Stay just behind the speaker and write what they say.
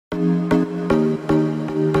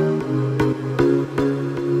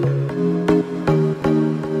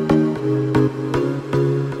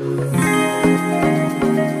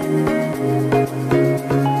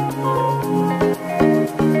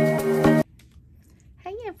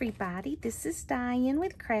everybody, this is Diane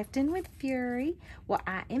with Crafting with Fury. Well,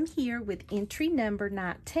 I am here with entry number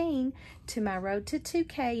 19 to my Road to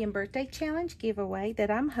 2K and Birthday Challenge giveaway that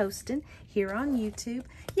I'm hosting here on YouTube.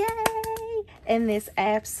 Yay! And this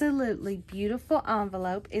absolutely beautiful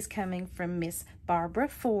envelope is coming from Miss Barbara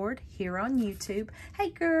Ford here on YouTube. Hey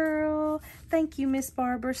girl, thank you Miss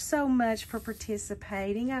Barbara so much for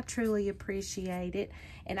participating. I truly appreciate it.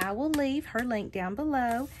 And I will leave her link down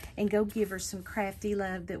below and go give her some crafty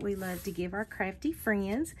love that we love to give our crafty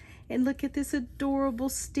friends. And look at this adorable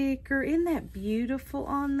sticker. Isn't that beautiful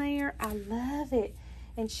on there? I love it.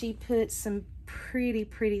 And she put some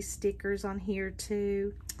pretty stickers on here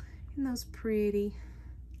too. Isn't those pretty?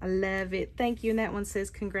 I love it. Thank you. And that one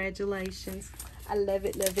says congratulations. I love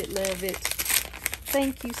it, love it, love it.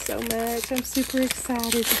 Thank you so much. I'm super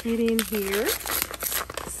excited to get in here.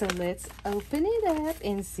 So let's open it up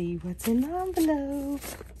and see what's in the envelope.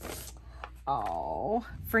 Oh,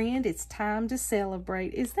 friend, it's time to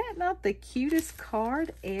celebrate. Is that not the cutest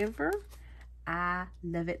card ever? I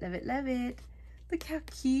love it, love it, love it. Look how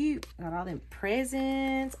cute. Got all them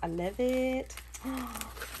presents. I love it.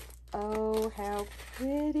 Oh, how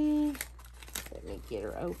pretty. Let me get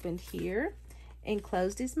her opened here.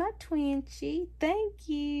 Enclosed is my Twinchie. Thank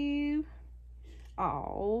you.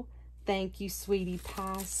 Oh, thank you, sweetie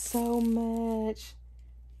pie, so much.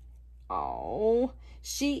 Oh,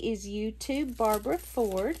 she is YouTube Barbara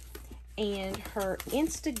Ford, and her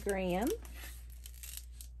Instagram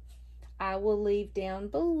I will leave down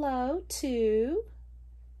below too.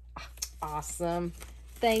 Awesome.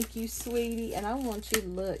 Thank you, sweetie. And I want you to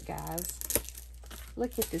look, guys.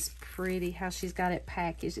 Look at this pretty, how she's got it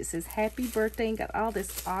packaged. It says happy birthday and got all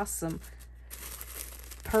this awesome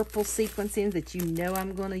purple sequencing that you know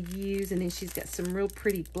I'm going to use. And then she's got some real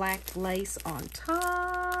pretty black lace on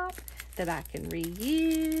top that I can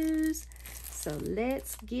reuse. So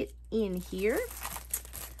let's get in here.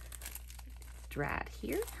 Right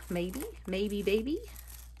here. Maybe, baby.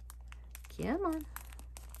 Come on.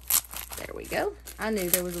 There we go. I knew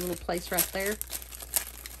there was a little place right there.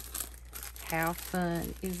 How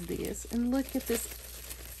fun is this? And look at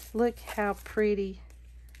this. Look how pretty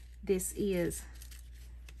this is.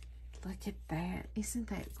 Look at that. Isn't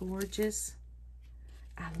that gorgeous?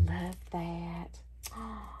 I love that.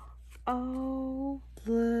 Oh,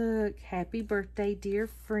 look. Happy birthday, dear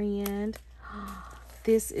friend.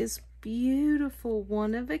 This is beautiful.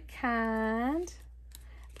 One of a kind.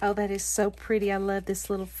 Oh, that is so pretty. I love this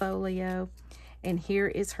little folio. And here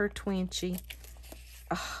is her Twinchie.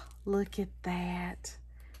 Oh, look at that.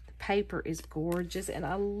 The paper is gorgeous, and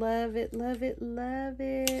I love it, love it, love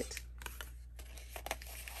it.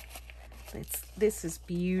 This is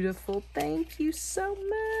beautiful. Thank you so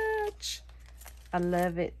much. I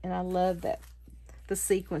love it, and I love that the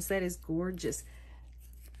sequence. That is gorgeous.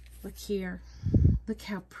 Look here. Look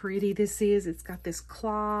how pretty this is. It's got this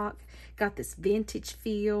clock, got this vintage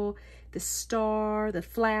feel, the star, the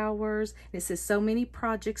flowers. And it says so many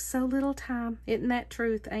projects, so little time. Isn't that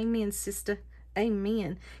truth? Amen, sister.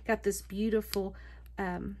 Amen. Got this beautiful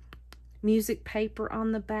music paper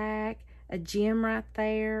on the back, a gem right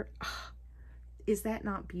there. Oh, is that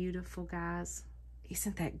not beautiful, guys?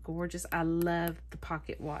 Isn't that gorgeous? I love the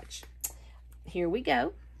pocket watch. Here we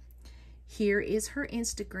go. Here is her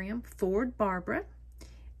Instagram, Ford Barbara,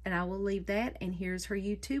 and I will leave that. And here's her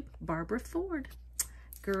YouTube, Barbara Ford.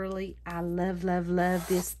 Girly, I love, love, love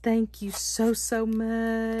this. Thank you so, so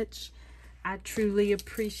much. I truly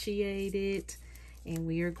appreciate it. And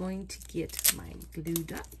we are going to get my glue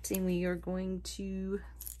dot, and we are going to,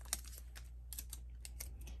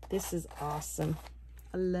 this is awesome.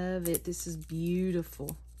 I love it. This is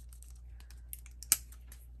beautiful.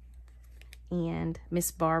 And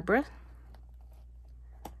Miss Barbara,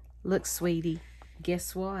 look, sweetie,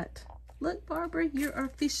 guess what? Look, Barbara, you're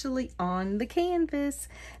officially on the canvas.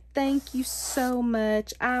 Thank you so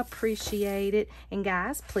much. I appreciate it. And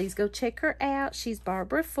guys, please go check her out. She's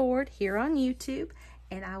Barbara Ford here on YouTube.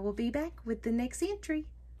 And I will be back with the next entry.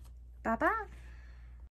 Bye-bye.